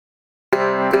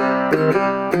What's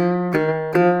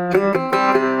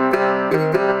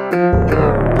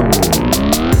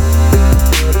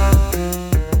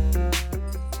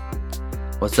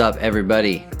up,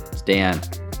 everybody? It's Dan,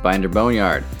 Binder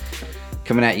Boneyard,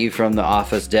 coming at you from the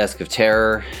office desk of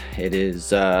terror. It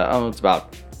is, it's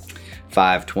about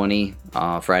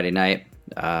 5:20 Friday night.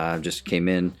 Just came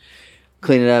in,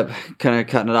 cleaning up, kind of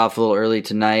cutting it off a little early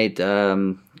tonight.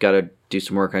 Got to do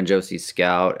some work on Josie's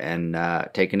Scout and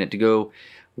taking it to go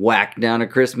whack down a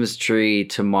Christmas tree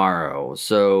tomorrow.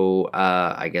 So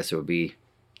I guess it would be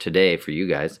today for you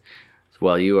guys.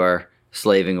 While you are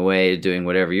slaving away, doing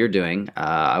whatever you're doing,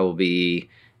 I will be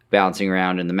bouncing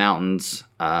around in the mountains,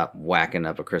 whacking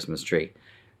up a Christmas tree.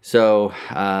 So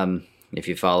if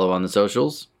you follow on the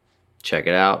socials, check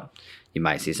it out. You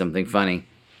might see something funny.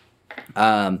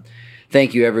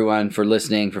 Thank you, everyone, for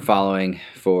listening, for following,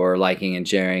 for liking and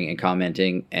sharing and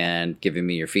commenting and giving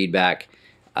me your feedback.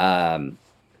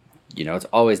 It's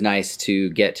always nice to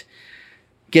get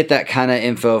that kind of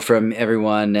info from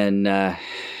everyone, and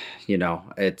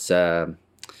it's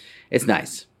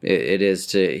nice. It is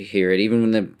to hear it, even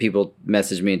when the people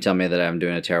message me and tell me that I'm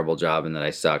doing a terrible job and that I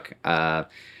suck, or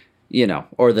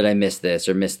that I missed this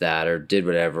or missed that or did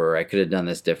whatever, or I could have done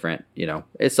this different.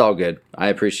 It's all good. I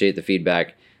appreciate the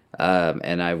feedback,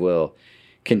 and I will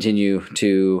continue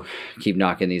to keep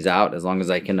knocking these out as long as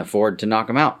I can afford to knock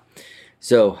them out.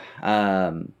 So,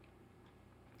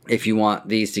 if you want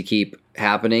these to keep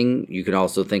happening, you could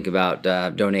also think about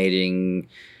donating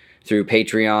through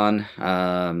Patreon.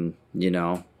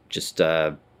 Just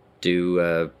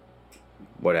do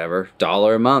whatever,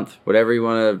 $1 a month, whatever you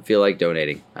want to feel like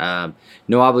donating.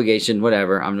 No obligation,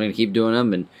 whatever. I'm going to keep doing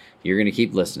them, and you're going to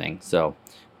keep listening. So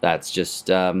that's just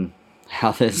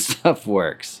how this stuff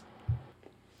works.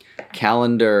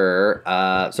 Calendar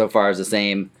so far is the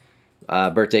same.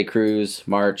 Birthday cruise,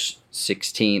 March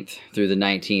 16th through the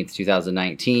 19th,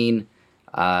 2019.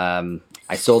 I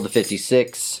sold the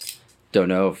 56. Don't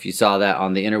know if you saw that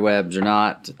on the interwebs or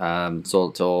not.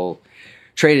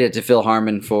 Traded it to Phil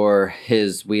Harmon for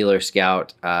his Wheeler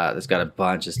Scout. That's got a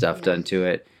bunch of stuff done to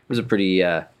it. It was a pretty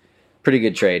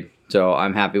good trade. So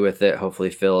I'm happy with it. Hopefully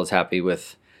Phil is happy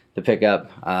with the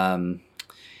pickup.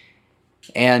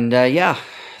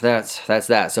 That's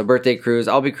that. So birthday cruise,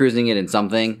 I'll be cruising it in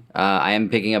something. I am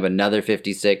picking up another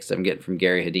 56 I'm getting from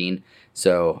Gary Hedin.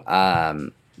 So,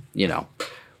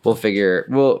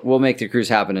 we'll make the cruise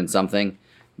happen in something.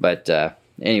 But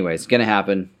anyways, it's going to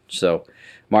happen. So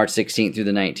March 16th through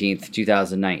the 19th,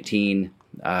 2019,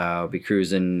 I'll be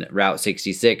cruising Route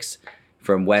 66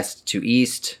 from west to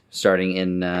east, starting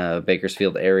in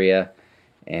Bakersfield area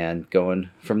and going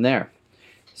from there.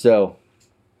 So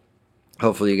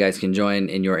hopefully you guys can join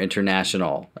in your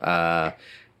international.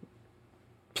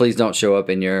 Please don't show up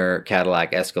in your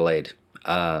Cadillac Escalade.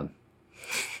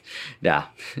 Yeah,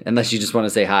 unless you just want to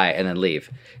say hi and then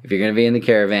leave. If you're going to be in the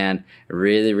caravan,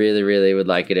 really, really, really would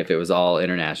like it if it was all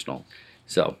international.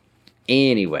 So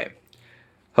anyway,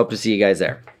 hope to see you guys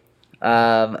there.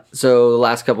 So the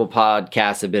last couple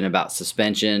podcasts have been about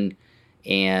suspension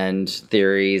and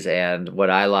theories and what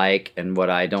I like and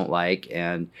what I don't like.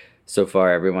 And so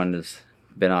far everyone has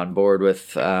been on board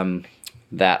with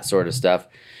that sort of stuff.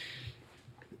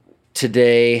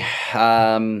 Today,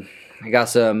 I got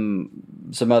some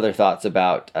other thoughts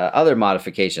about other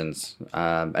modifications.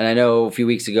 And I know a few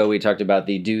weeks ago we talked about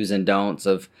the do's and don'ts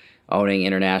of owning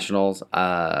internationals.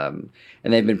 And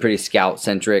they've been pretty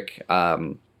scout-centric.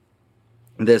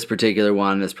 This particular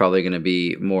one is probably going to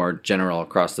be more general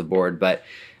across the board. But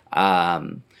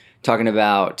talking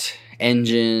about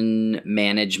engine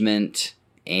management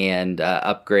and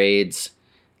upgrades,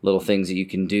 little things that you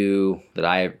can do that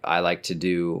I like to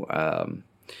do.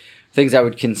 Things I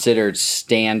would consider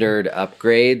standard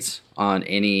upgrades on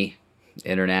any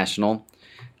international.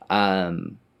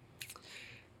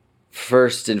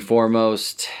 First and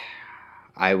foremost,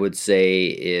 I would say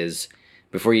is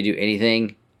before you do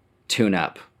anything, tune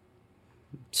up.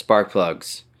 Spark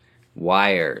plugs,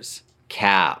 wires,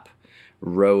 cap,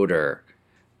 rotor,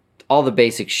 all the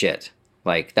basic shit.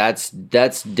 Like that's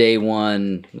day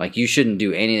one. Like you shouldn't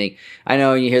do anything. I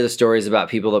know you hear the stories about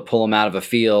people that pull them out of a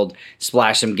field,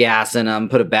 splash some gas in them,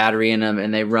 put a battery in them,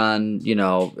 and they run,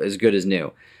 as good as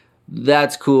new.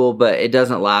 That's cool, but it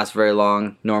doesn't last very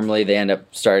long. Normally they end up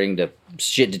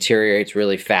shit deteriorates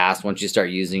really fast once you start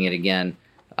using it again.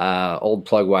 Old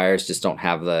plug wires just don't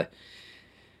have the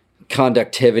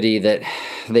conductivity that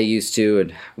they used to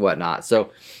and whatnot. So,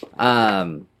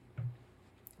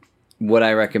 what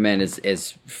I recommend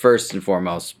is first and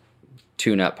foremost,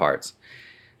 tune up parts.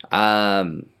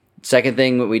 Second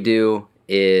thing what we do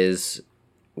is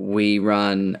we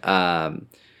run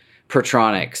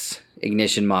Pertronix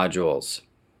ignition modules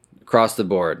across the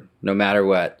board, no matter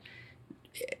what.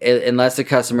 Unless the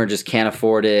customer just can't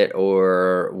afford it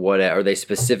or whatever, or they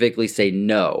specifically say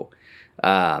no.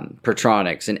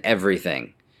 Pertronix and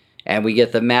everything. And we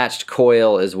get the matched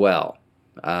coil as well.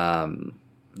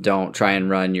 Don't try and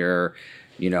run your,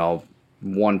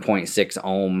 1.6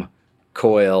 ohm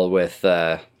coil with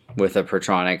a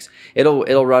Pertronix.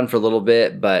 It'll run for a little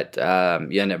bit, but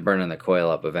you end up burning the coil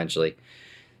up eventually.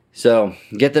 So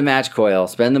get the match coil,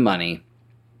 spend the money,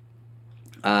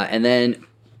 and then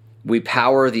we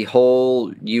power the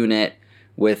whole unit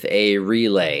with a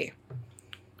relay.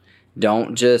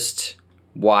 Don't just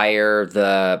wire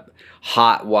the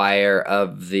hot wire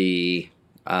of the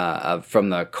from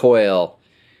the coil.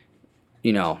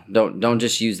 Don't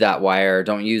just use that wire.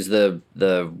 Don't use the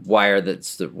wire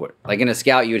that's like in a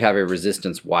Scout you would have a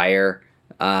resistance wire.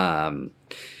 The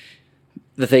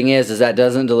thing is that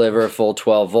doesn't deliver a full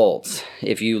 12 volts.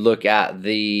 If you look at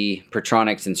the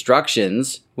Pertronix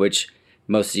instructions, which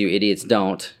most of you idiots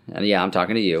don't, and yeah, I'm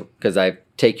talking to you because I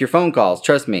take your phone calls.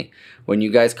 Trust me. When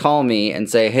you guys call me and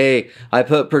say, hey, I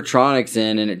put Pertronix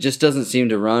in and it just doesn't seem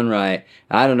to run right,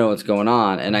 I don't know what's going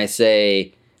on. And I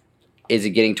say, is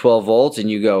it getting 12 volts? And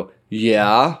you go,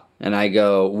 yeah. And I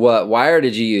go, what wire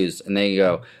did you use? And they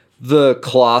go, the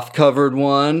cloth covered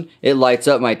one. It lights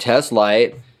up my test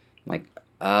light. I'm like,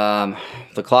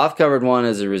 the cloth covered one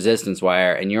is a resistance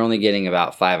wire and you're only getting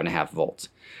about 5.5 volts.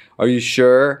 Are you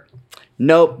sure?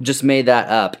 Nope, just made that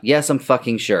up. Yes, I'm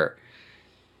fucking sure.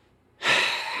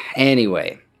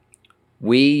 Anyway,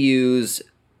 we use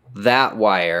that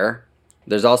wire.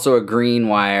 There's also a green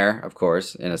wire, of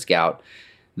course, in a Scout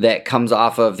that comes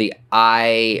off of the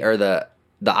eye or the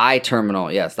eye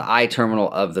terminal. Yes, the eye terminal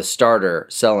of the starter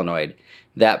solenoid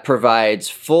that provides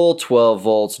full 12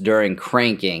 volts during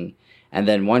cranking. And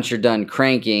then once you're done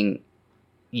cranking,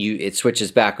 it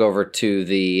switches back over to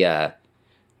the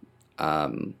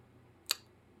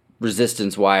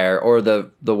resistance wire or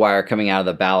the wire coming out of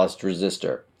the ballast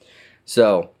resistor.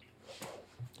 So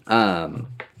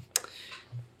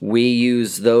we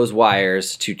use those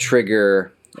wires to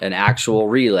trigger an actual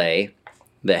relay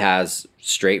that has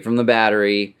straight from the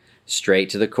battery straight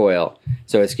to the coil.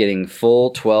 So it's getting full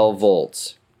 12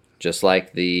 volts, just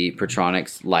like the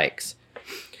Pertronix likes.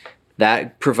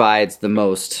 That provides the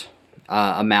most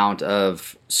amount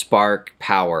of spark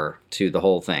power to the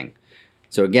whole thing.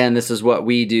 So again, this is what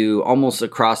we do almost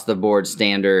across the board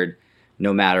standard,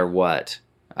 no matter what.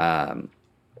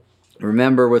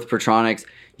 Remember with Pertronix,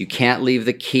 you can't leave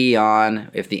the key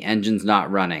on if the engine's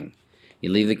not running.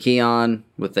 You leave the key on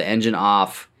with the engine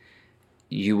off,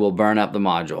 you will burn up the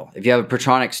module. If you have a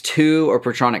Pertronix 2 or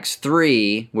Pertronix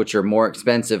 3, which are more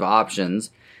expensive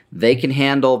options, they can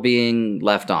handle being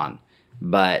left on.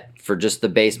 But for just the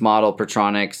base model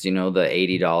Pertronix, the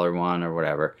 $80 one or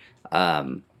whatever,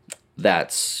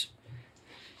 that's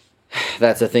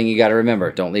a thing you got to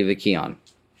remember. Don't leave the key on.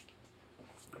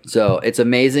 So it's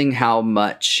amazing how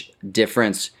much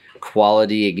difference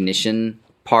quality ignition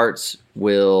parts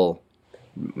will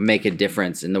make a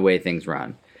difference in the way things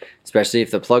run. Especially if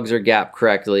the plugs are gapped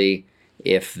correctly,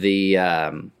 if the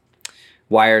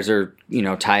wires are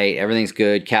tight, everything's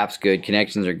good, cap's good,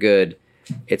 connections are good.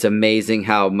 It's amazing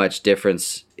how much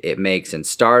difference it makes in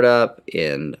startup,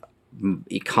 in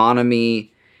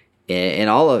economy, in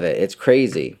all of it. It's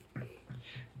crazy.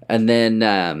 And then,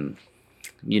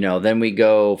 then we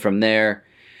go from there.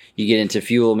 You get into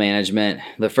fuel management.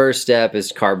 The first step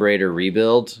is carburetor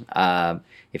rebuild.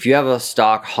 If you have a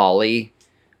stock Holley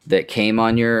that came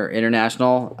on your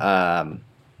International,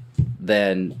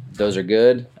 then those are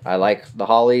good. I like the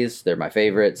Holleys. They're my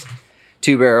favorites.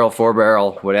 2-barrel,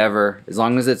 4-barrel, whatever. As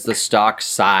long as it's the stock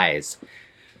size.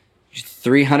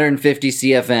 350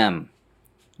 CFM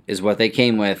is what they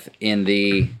came with in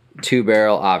the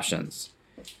 2-barrel options.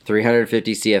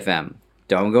 350 CFM.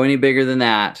 Don't go any bigger than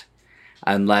that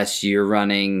unless you're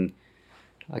running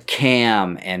a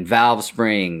cam and valve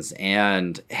springs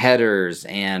and headers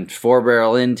and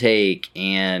 4-barrel intake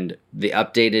and the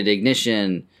updated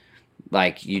ignition.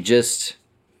 Like you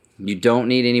don't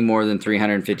need any more than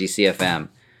 350 CFM.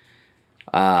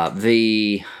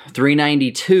 The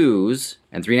 392s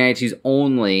and 392s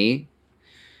only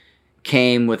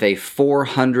came with a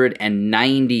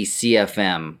 490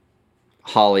 CFM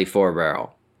Holley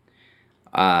 4-barrel.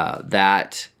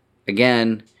 That,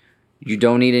 again, you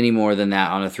don't need any more than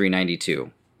that on a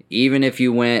 392. Even if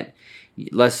you went,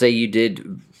 let's say you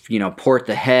did, port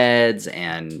the heads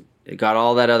and got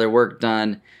all that other work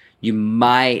done, you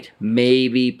might,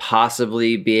 maybe,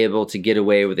 possibly be able to get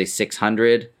away with a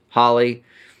 600 Holley,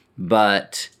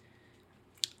 but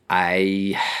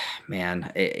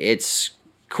It's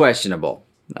questionable.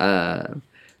 I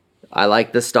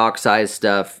like the stock size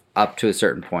stuff up to a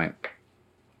certain point.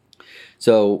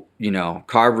 So,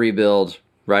 carb rebuild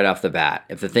right off the bat.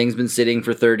 If the thing's been sitting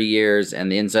for 30 years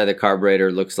and the inside of the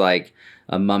carburetor looks like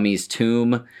a mummy's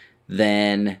tomb,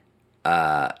 then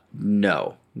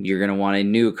no. You're going to want a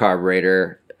new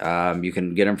carburetor. You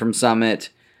can get them from Summit,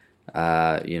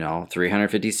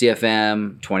 350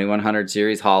 CFM, 2100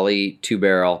 series Holley,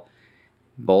 2-barrel,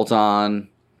 bolt on.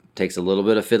 Takes a little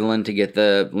bit of fiddling to get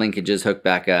the linkages hooked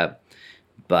back up,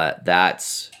 but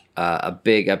that's a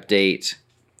big update.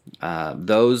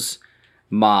 Those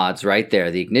mods right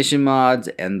there, the ignition mods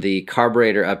and the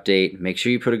carburetor update, make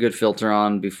sure you put a good filter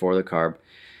on before the carb.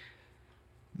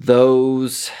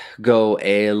 Those go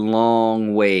a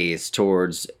long ways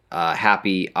towards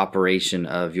happy operation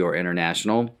of your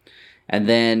International. And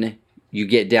then you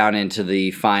get down into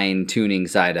the fine tuning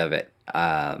side of it.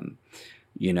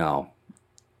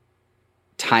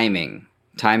 Timing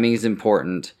is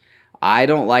important. I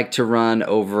don't like to run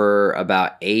over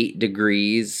about 8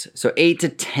 degrees. So 8 to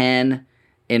 10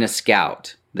 in a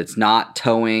Scout that's not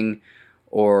towing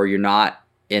or you're not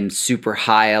in super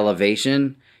high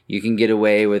elevation. You can get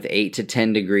away with 8 to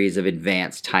 10 degrees of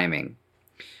advanced timing.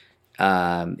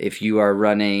 If you are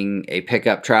running a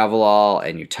pickup travel-all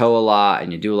and you tow a lot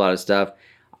and you do a lot of stuff,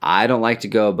 I don't like to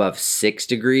go above 6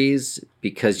 degrees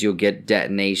because you'll get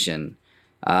detonation.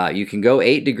 You can go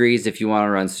 8 degrees if you want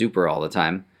to run super all the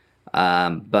time.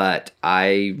 But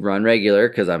I run regular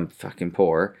because I'm fucking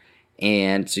poor.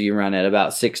 And so you run at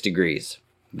about 6 degrees.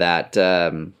 That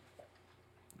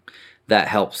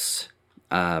helps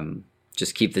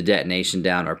just keep the detonation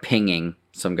down, or pinging.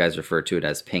 Some guys refer to it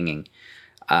as pinging.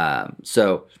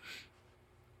 So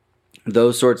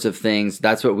those sorts of things,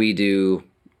 that's what we do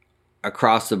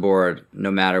across the board,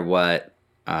 no matter what,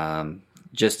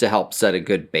 just to help set a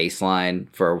good baseline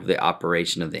for the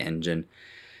operation of the engine.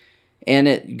 And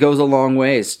it goes a long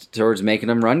ways towards making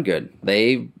them run good.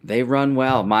 They run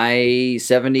well. My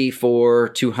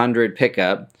 74-200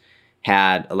 pickup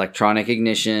had electronic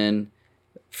ignition,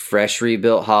 fresh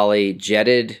rebuilt Holley,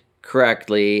 jetted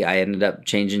correctly. I ended up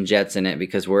changing jets in it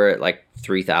because we're at like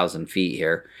 3,000 feet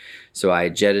here. So I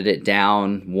jetted it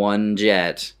down one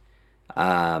jet.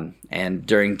 And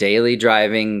during daily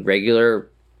driving, regular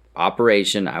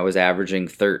operation, I was averaging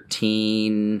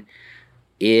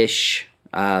 13-ish,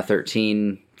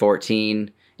 13,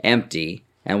 14 empty.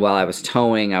 And while I was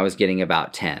towing, I was getting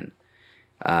about 10.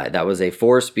 That was a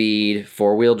 4-speed,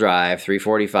 4-wheel drive,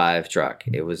 345 truck.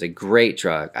 It was a great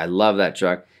truck. I love that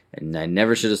truck, and I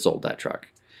never should have sold that truck.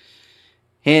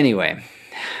 Anyway,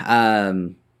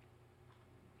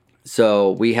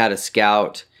 so we had a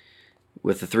Scout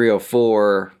with a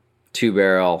 304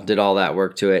 2-barrel, did all that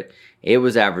work to it. It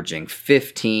was averaging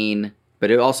 15, but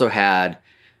it also had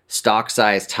stock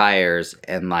size tires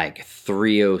and like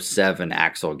 307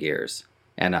 axle gears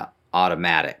and an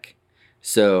automatic.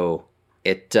 So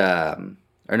it,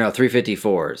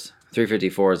 354s.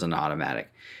 354s and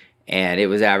automatic. And it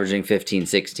was averaging 15,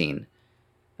 16.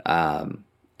 And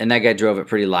that guy drove it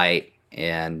pretty light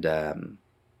and, but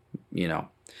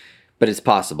it's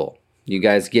possible. You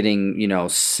guys getting,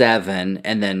 7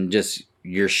 and then just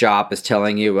your shop is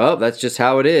telling you, oh, that's just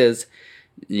how it is.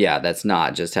 Yeah, that's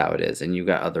not just how it is. And you've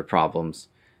got other problems.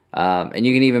 And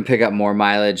you can even pick up more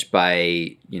mileage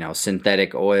by,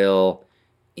 synthetic oil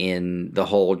in the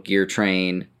whole gear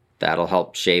train. That'll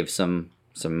help shave some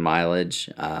mileage.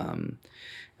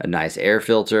 A nice air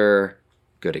filter,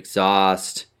 good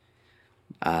exhaust,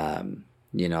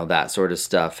 that sort of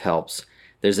stuff helps.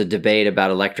 There's a debate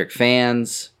about electric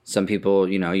fans. Some people,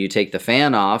 you take the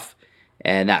fan off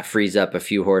and that frees up a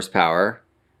few horsepower.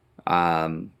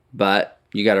 But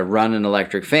you got to run an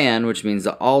electric fan, which means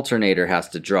the alternator has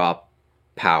to draw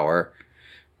power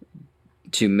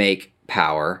to make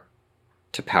power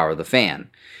to power the fan.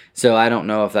 So I don't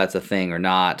know if that's a thing or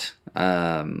not.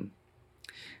 I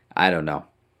don't know.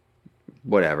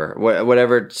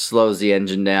 Whatever slows the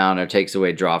engine down or takes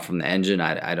away draw from the engine,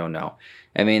 I don't know.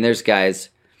 I mean, there's guys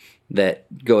that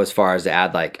go as far as to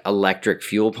add like electric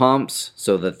fuel pumps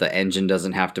so that the engine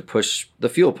doesn't have to push the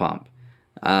fuel pump.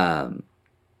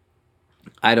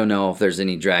 I don't know if there's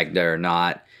any drag there or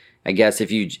not. I guess if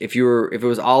it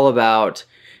was all about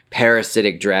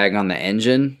parasitic drag on the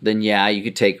engine, then yeah, you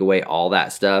could take away all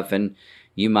that stuff and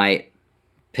you might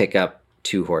pick up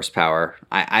 2 horsepower.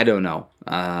 I don't know.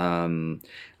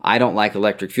 I don't like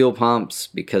electric fuel pumps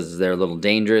because they're a little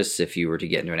dangerous. If you were to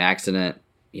get into an accident,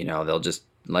 they'll just,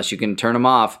 unless you can turn them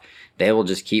off, they will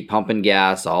just keep pumping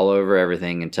gas all over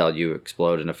everything until you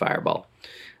explode in a fireball.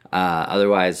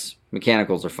 Otherwise,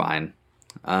 mechanicals are fine.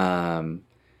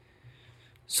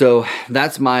 So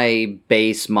that's my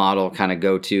base model kind of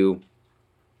go-to.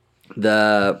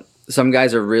 Some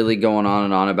guys are really going on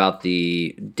and on about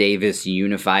the Davis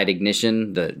Unified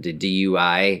Ignition, the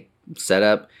DUI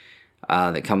setup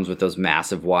that comes with those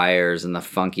massive wires and the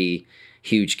funky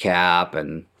huge cap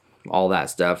and all that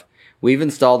stuff. We've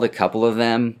installed a couple of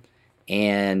them,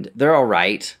 and they're all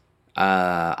right.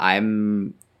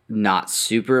 I'm not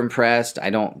super impressed. I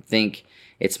don't think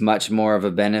it's much more of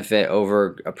a benefit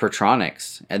over a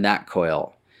Pertronix and that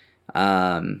coil.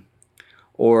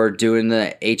 Or doing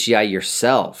the HEI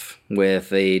yourself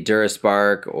with a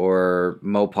Duraspark or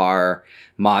Mopar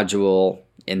module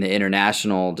in the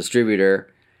international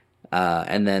distributor,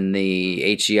 and then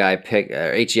the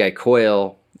HEI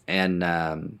coil and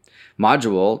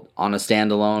module on a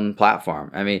standalone platform.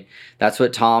 I mean, that's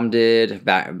what Tom did.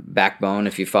 Backbone,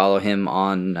 if you follow him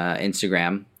on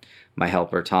Instagram, my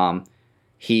helper Tom,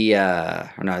 he's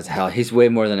way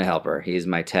more than a helper. He's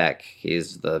my tech.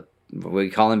 We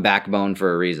call him Backbone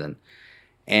for a reason.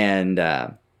 And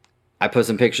I put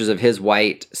some pictures of his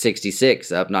white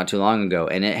 66 up not too long ago,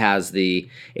 and it has the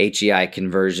HEI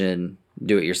conversion,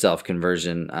 do-it-yourself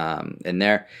conversion in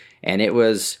there. And it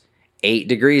was 8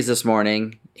 degrees this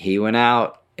morning. He went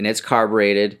out, and it's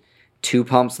carbureted, 2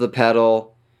 pumps of the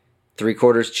pedal,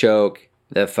 3/4 choke.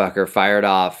 The fucker fired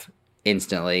off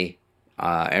instantly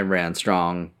and ran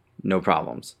strong, no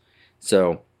problems.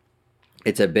 So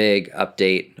it's a big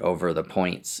update over the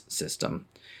points system.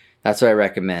 That's what I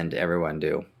recommend everyone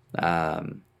do.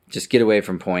 Just get away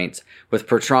from points. With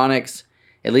Pertronix,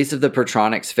 at least if the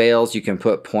Pertronix fails, you can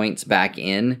put points back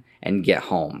in and get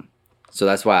home. So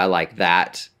that's why I like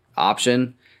that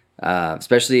option,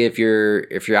 especially if you're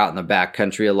out in the back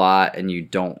country a lot and you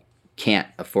can't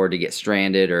afford to get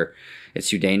stranded, or it's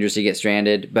too dangerous to get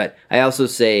stranded. But I also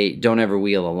say don't ever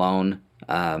wheel alone.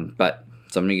 But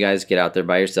some of you guys get out there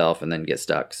by yourself and then get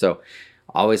stuck. So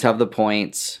always have the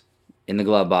points in the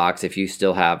glove box if you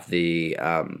still have the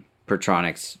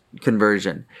Pertronix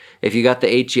conversion. If you got the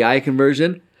HEI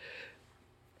conversion,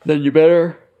 then you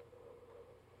better,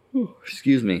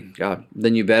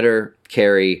 then you better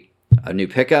carry a new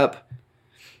pickup,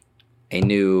 a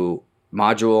new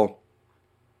module,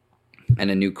 and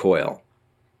a new coil.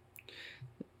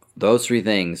 Those 3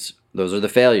 things, those are the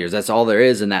failures. That's all there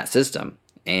is in that system.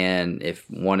 And if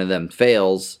one of them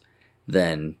fails,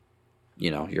 then,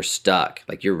 you're stuck.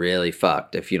 Like, you're really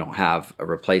fucked if you don't have a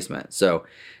replacement. So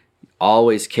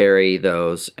always carry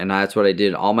those. And that's what I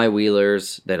did. All my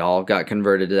wheelers that all got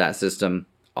converted to that system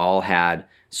all had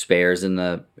spares in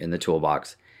the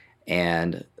toolbox.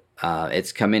 And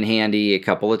it's come in handy a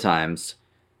couple of times.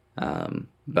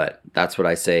 But that's what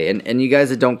I say. And you guys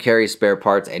that don't carry spare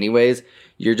parts anyways,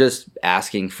 you're just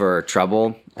asking for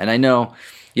trouble. And I know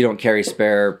you don't carry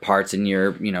spare parts in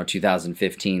your,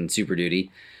 2015 Super Duty,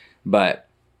 but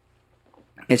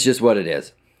it's just what it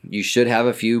is. You should have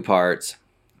a few parts,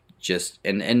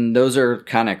 and those are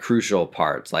kind of crucial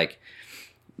parts. Like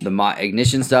the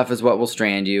ignition stuff is what will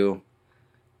strand you.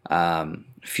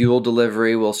 Fuel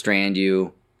delivery will strand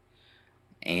you,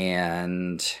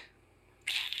 and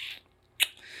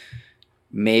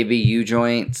maybe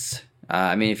U-joints.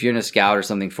 If you're in a Scout or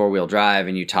something 4-wheel drive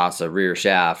and you toss a rear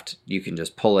shaft, you can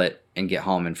just pull it and get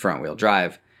home in front-wheel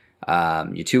drive.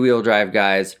 You 2-wheel drive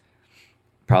guys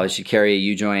probably should carry a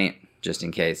U-joint just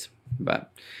in case. But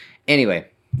anyway,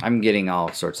 I'm getting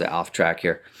all sorts of off track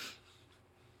here.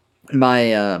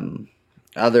 My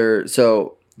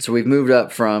so we've moved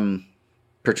up from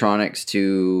Pertronix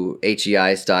to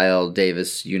HEI style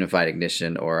Davis Unified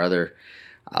Ignition or other.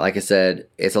 Like I said,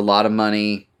 it's a lot of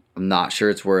money. I'm not sure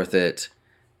it's worth it,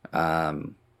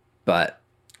 but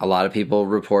a lot of people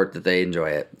report that they enjoy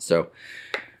it. So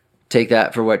take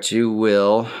that for what you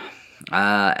will.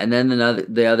 And then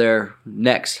the other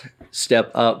next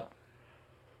step up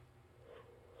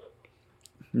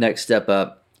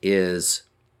is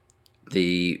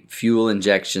the fuel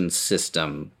injection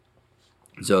system.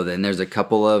 So then there's a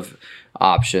couple of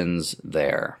options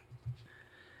there.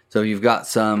 So you've got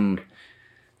some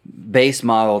base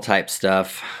model type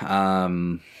stuff.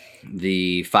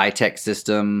 The Phytech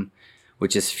system,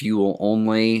 which is fuel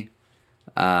only,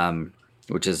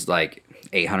 which is like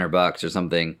 $800 or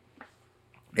something.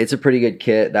 It's a pretty good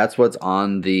kit. That's what's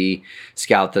on the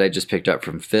Scout that I just picked up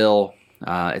from Phil.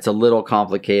 It's a little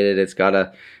complicated. It's got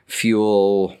a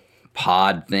fuel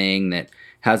pod thing that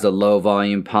has a low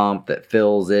volume pump that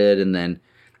fills it, and then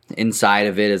inside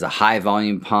of it is a high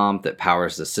volume pump that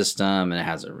powers the system, and it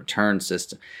has a return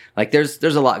system. Like there's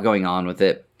a lot going on with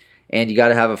it, and you got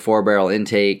to have a 4-barrel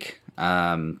intake.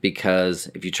 because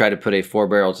if you try to put a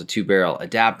 4-barrel to 2-barrel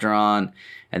adapter on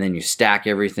and then you stack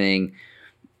everything,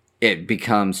 it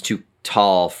becomes too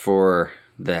tall for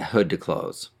the hood to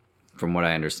close, from what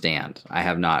I understand. I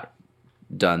have not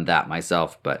done that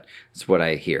myself, but it's what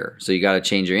I hear. So you got to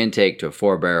change your intake to a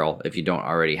 4-barrel if you don't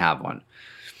already have one.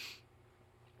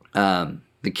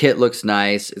 The kit looks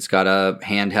nice. It's got a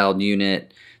handheld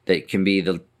unit that can be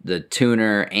the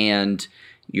tuner and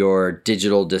your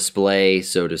digital display,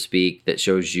 so to speak, that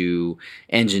shows you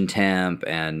engine temp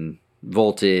and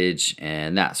voltage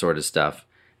and that sort of stuff.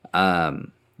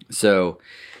 So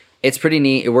it's pretty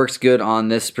neat. It works good on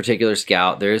this particular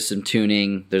Scout. There is some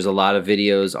tuning. There's a lot of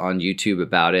videos on YouTube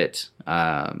about it.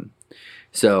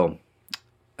 So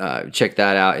check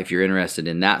that out if you're interested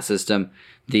in that system.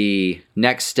 The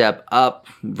Next Step Up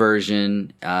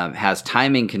version has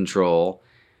timing control,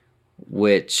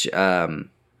 which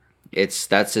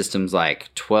that system's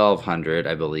like $1,200,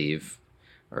 I believe,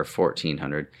 or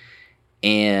 $1,400,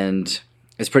 and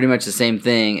it's pretty much the same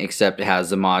thing, except it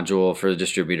has a module for the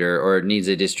distributor, or it needs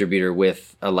a distributor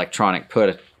with electronic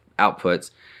outputs,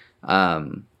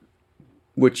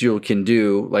 which you can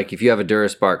do. Like if you have a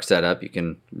DuraSpark setup, you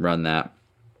can run that.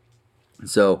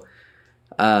 So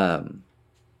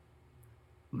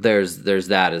there's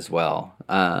that as well.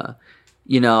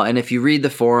 And if you read the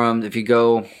forum,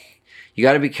 you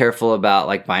got to be careful about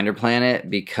like Binder Planet,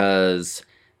 because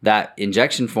that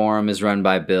injection forum is run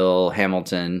by Bill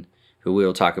Hamilton, who we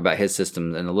will talk about his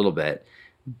system in a little bit.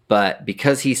 But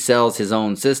because he sells his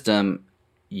own system,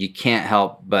 you can't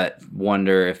help but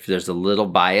wonder if there's a little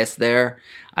bias there.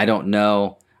 I don't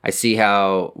know. I see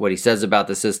what he says about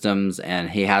the systems, and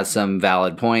he has some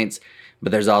valid points,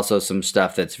 but there's also some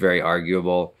stuff that's very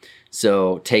arguable.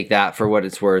 So take that for what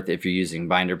it's worth if you're using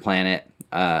Binder Planet.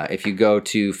 If you go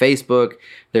to Facebook,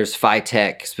 there's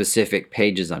Phytech specific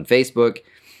pages on Facebook,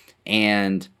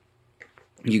 and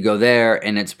you go there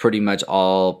and it's pretty much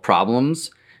all problems.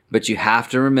 But you have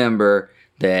to remember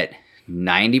that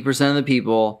 90% of the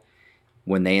people,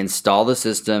 when they install the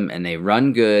system and they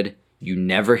run good, you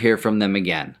never hear from them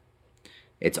again.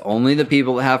 It's only the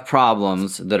people that have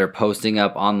problems that are posting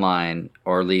up online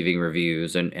or leaving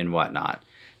reviews and whatnot.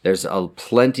 There's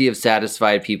plenty of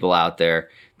satisfied people out there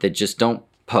that just don't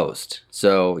post.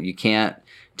 So you can't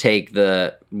take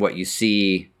what you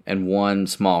see in one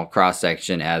small cross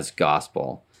section as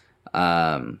gospel.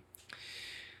 The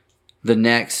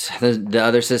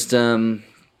other system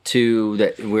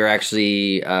that we're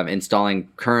actually installing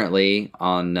currently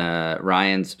on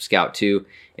Ryan's Scout 2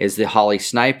 is the Holley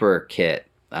Sniper kit.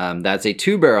 That's a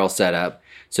 2-barrel setup,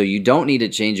 so you don't need to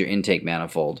change your intake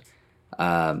manifold.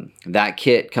 That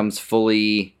kit comes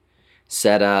fully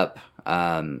set up.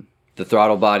 The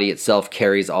throttle body itself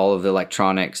carries all of the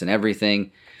electronics and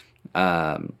everything.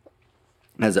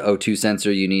 Has an O2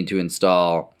 sensor you need to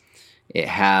install. It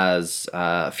has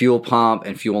a fuel pump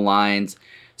and fuel lines,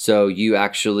 so you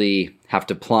actually have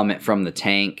to plumb it from the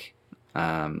tank.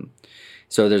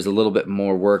 So there's a little bit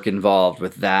more work involved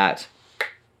with that.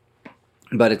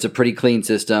 But it's a pretty clean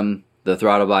system. The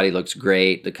throttle body looks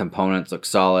great. The components look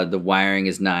solid. The wiring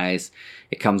is nice.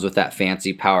 It comes with that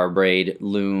fancy Power Braid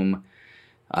loom.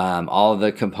 All of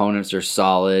the components are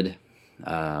solid.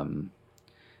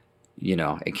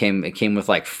 It came with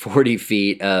like 40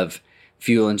 feet of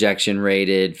fuel injection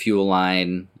rated fuel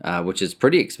line, which is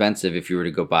pretty expensive if you were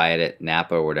to go buy it at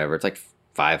Napa or whatever. It's like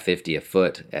 $550 a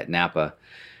foot at Napa.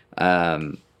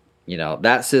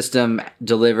 That system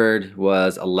delivered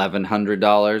was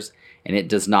 $1,100, and it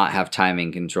does not have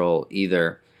timing control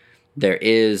either. There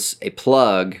is a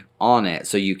plug on it,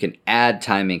 so you can add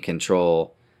timing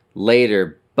control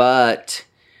later, but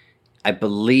I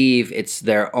believe it's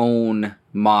their own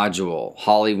module.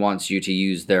 Holley wants you to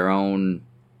use their own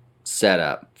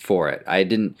setup for it. I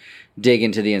didn't dig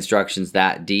into the instructions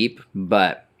that deep,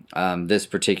 but this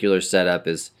particular setup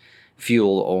is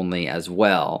fuel only as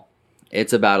well.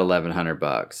 It's about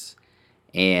 $1,100,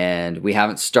 and we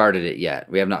haven't started it yet.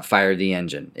 We have not fired the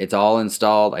engine. It's all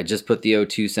installed. I just put the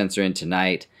O2 sensor in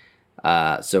tonight,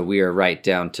 so we are right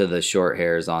down to the short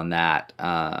hairs on that.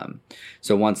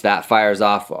 So once that fires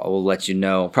off, I will let you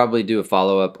know. Probably do a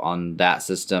follow-up on that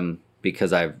system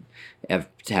because I've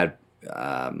had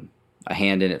a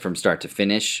hand in it from start to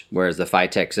finish, whereas the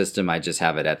Phytech system, I just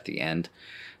have it at the end.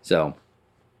 So,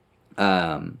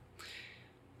 again,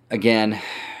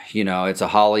 it's a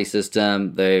Holley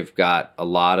system. They've got a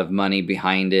lot of money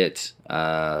behind it.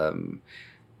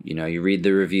 You read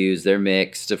the reviews, they're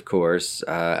mixed, of course.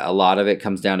 A lot of it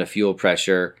comes down to fuel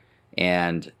pressure,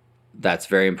 and that's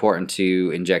very important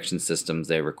to injection systems.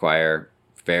 They require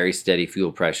very steady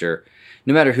fuel pressure,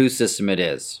 no matter whose system it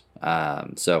is.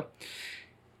 So,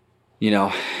 you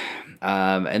know,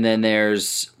 and then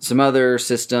there's some other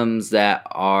systems that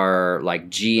are like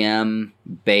GM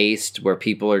based, where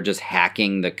people are just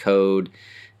hacking the code,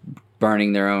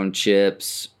 burning their own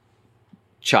chips,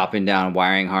 chopping down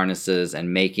wiring harnesses,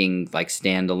 and making like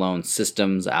standalone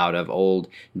systems out of old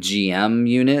GM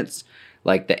units,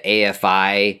 like the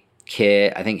AFI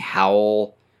kit. I think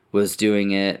Howl was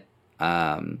doing it.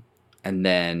 And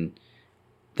then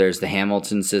there's the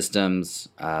Hamilton systems.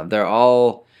 They're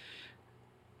all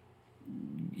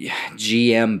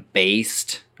GM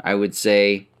based, I would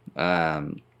say.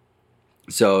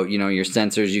 So, your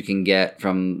sensors you can get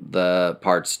from the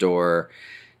parts store.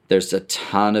 There's a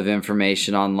ton of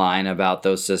information online about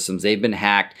those systems. They've been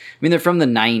hacked. I mean, they're from the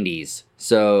 90s.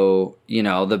 So,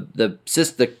 the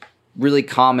really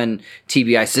common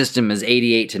TBI system is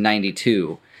 88 to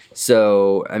 92.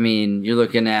 So, I mean, you're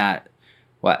looking at,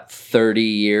 30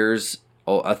 years,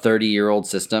 a 30-year-old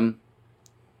system?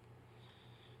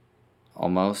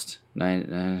 Almost.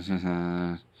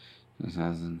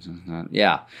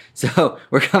 Yeah. So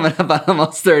we're coming up on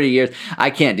almost 30 years. I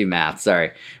can't do math,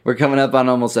 sorry. We're coming up on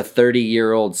almost a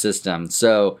 30-year-old system.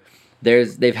 So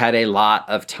they've had a lot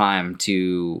of time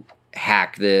to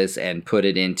hack this and put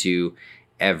it into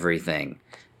everything.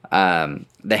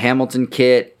 The Hamilton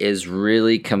kit is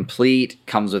really complete,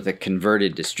 comes with a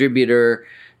converted distributor,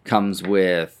 comes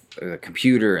with a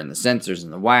computer and the sensors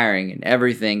and the wiring and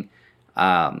everything.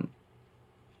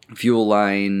 Fuel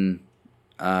line,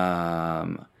 I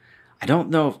don't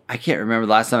know, I can't remember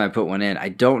the last time I put one in. I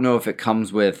don't know if it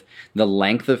comes with the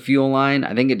length of fuel line.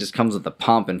 I think it just comes with the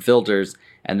pump and filters,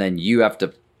 and then you have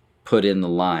to put in the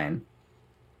line.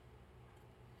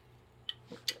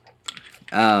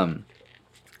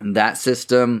 That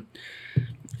system,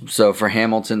 so for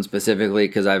Hamilton specifically,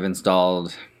 because I've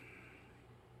installed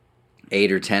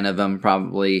 8 or 10 of them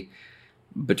probably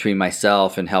between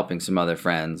myself and helping some other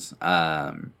friends.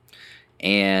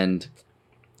 And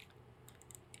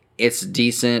it's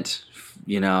decent,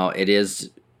 it's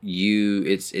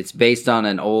based on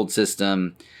an old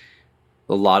system.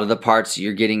 A lot of the parts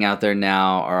you're getting out there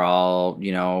now are all,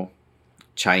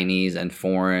 Chinese and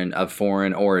foreign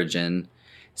origin.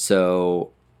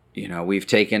 So,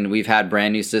 we've had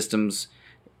brand new systems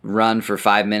run for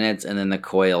 5 minutes and then the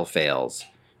coil fails.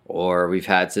 Or we've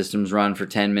had systems run for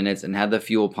 10 minutes and had the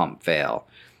fuel pump fail.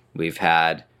 We've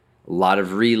had a lot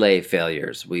of relay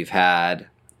failures. We've had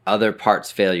other parts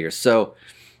failures. So,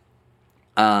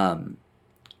 if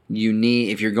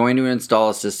you're going to install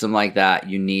a system like that,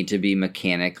 you need to be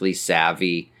mechanically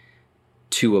savvy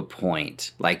to a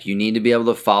point. Like, you need to be able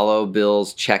to follow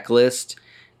Bill's checklist.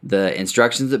 The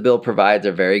instructions that Bill provides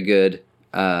are very good.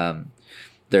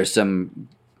 There's some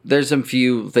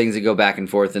few things that go back and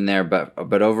forth in there,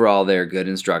 but overall they're good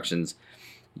instructions.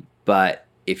 But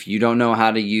if you don't know how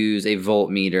to use a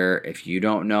voltmeter, if you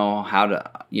don't know how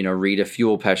to, read a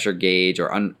fuel pressure gauge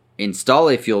or install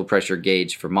a fuel pressure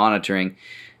gauge for monitoring,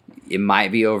 it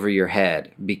might be over your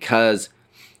head, because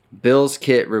Bill's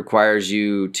kit requires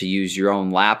you to use your own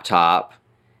laptop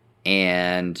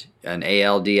and an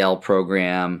ALDL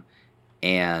program,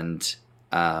 and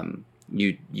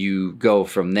you go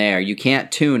from there. You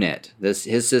can't tune it.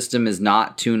 His system is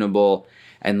not tunable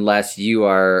unless you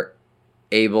are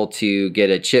able to get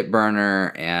a chip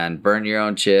burner and burn your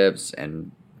own chips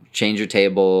and change your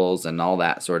tables and all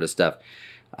that sort of stuff.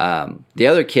 The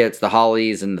other kits, the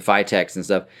Hollies and the Phytex and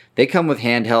stuff, they come with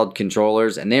handheld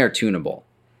controllers and they are tunable.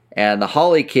 And the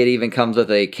Holly kit even comes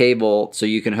with a cable so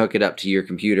you can hook it up to your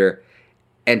computer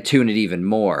and tune it even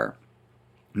more.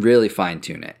 Really fine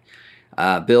tune it.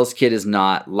 Bill's kit is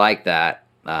not like that,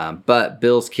 but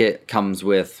Bill's kit comes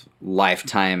with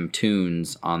lifetime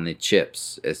tunes on the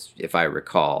chips, if I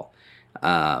recall.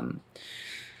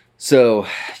 So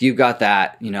you've got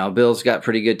that. Bill's got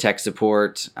pretty good tech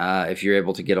support if you're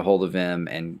able to get a hold of him,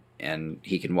 and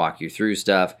he can walk you through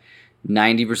stuff.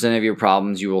 90% of your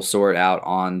problems you will sort out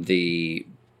on the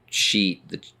sheet,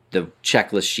 the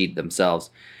checklist sheet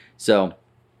themselves. So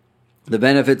the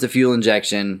benefits of fuel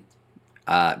injection,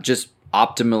 just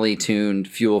optimally tuned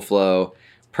fuel flow,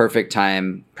 perfect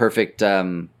time, perfect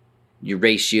your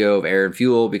ratio of air and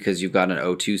fuel because you've got an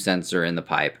O2 sensor in the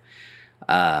pipe.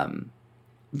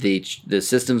 The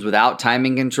systems without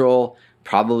timing control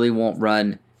probably won't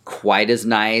run quite as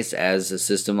nice as a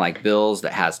system like Bill's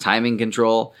that has timing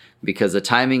control, because the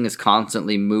timing is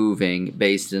constantly moving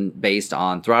based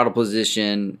on throttle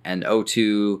position and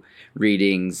O2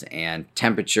 readings and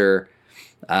temperature,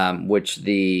 which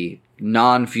the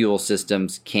non-fuel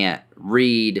systems can't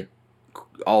read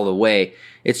all the way.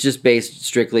 It's just based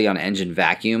strictly on engine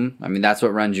vacuum. I mean, that's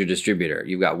what runs your distributor.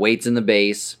 You've got weights in the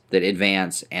base that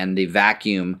advance and the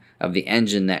vacuum of the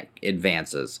engine that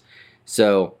advances.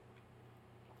 So,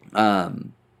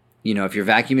 if your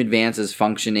vacuum advance is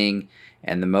functioning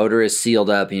and the motor is sealed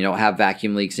up and you don't have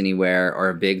vacuum leaks anywhere or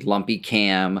a big lumpy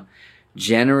cam,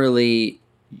 generally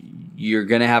you're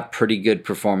going to have pretty good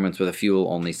performance with a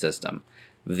fuel-only system.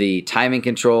 The timing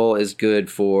control is good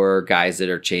for guys that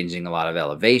are changing a lot of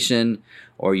elevation,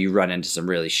 or you run into some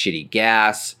really shitty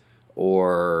gas,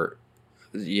 or,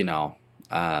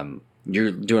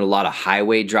 you're doing a lot of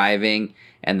highway driving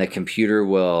and the computer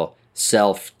will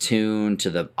self-tune to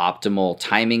the optimal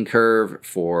timing curve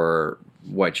for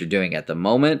what you're doing at the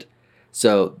moment.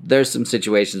 So there's some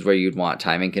situations where you'd want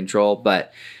timing control,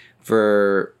 but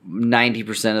for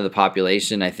 90% of the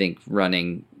population, I think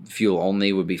running fuel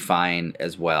only would be fine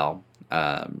as well.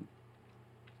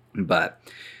 But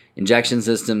injection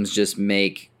systems just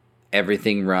make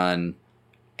everything run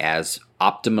as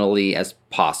optimally as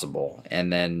possible.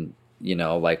 And then,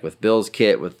 like with Bill's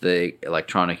kit with the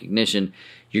electronic ignition,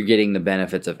 you're getting the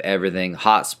benefits of everything: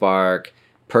 hot spark,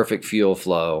 perfect fuel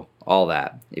flow, all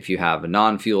that. If you have a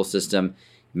non-fuel system,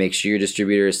 make sure your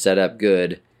distributor is set up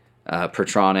good.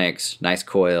 Pertronics, nice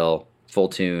coil, full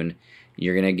tune,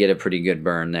 you're going to get a pretty good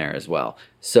burn there as well.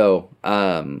 So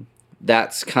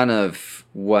that's kind of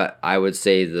what I would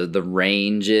say the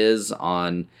range is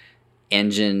on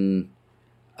engine,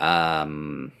 I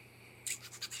don't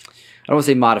want to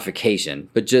say modification,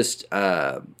 but just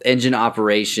engine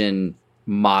operation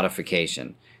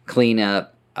modification,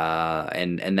 cleanup,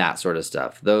 and that sort of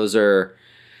stuff. Those are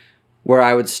where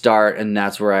I would start, and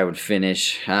that's where I would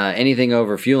finish. Anything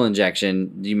over fuel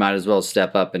injection, you might as well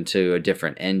step up into a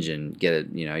different engine.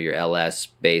 Get your LS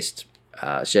based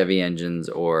Chevy engines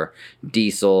or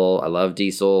diesel. I love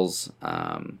diesels.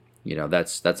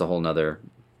 That's a whole nother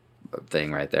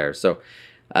thing right there. So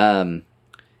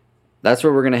that's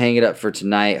where we're gonna hang it up for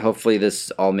tonight. Hopefully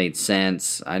this all made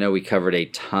sense. I know we covered a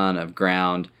ton of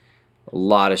ground, a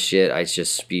lot of shit I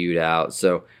just spewed out.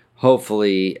 So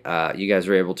hopefully, you guys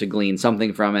were able to glean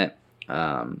something from it.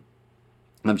 I'm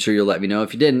sure you'll let me know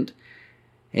if you didn't.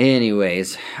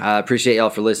 Anyways, I appreciate y'all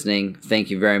for listening.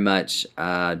 Thank you very much.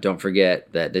 Don't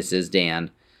forget that this is Dan,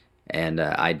 and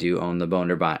I do own the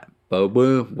Binder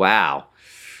Boneyard.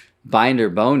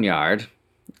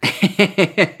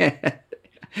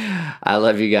 I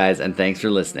love you guys, and thanks for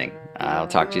listening. I'll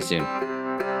talk to you soon.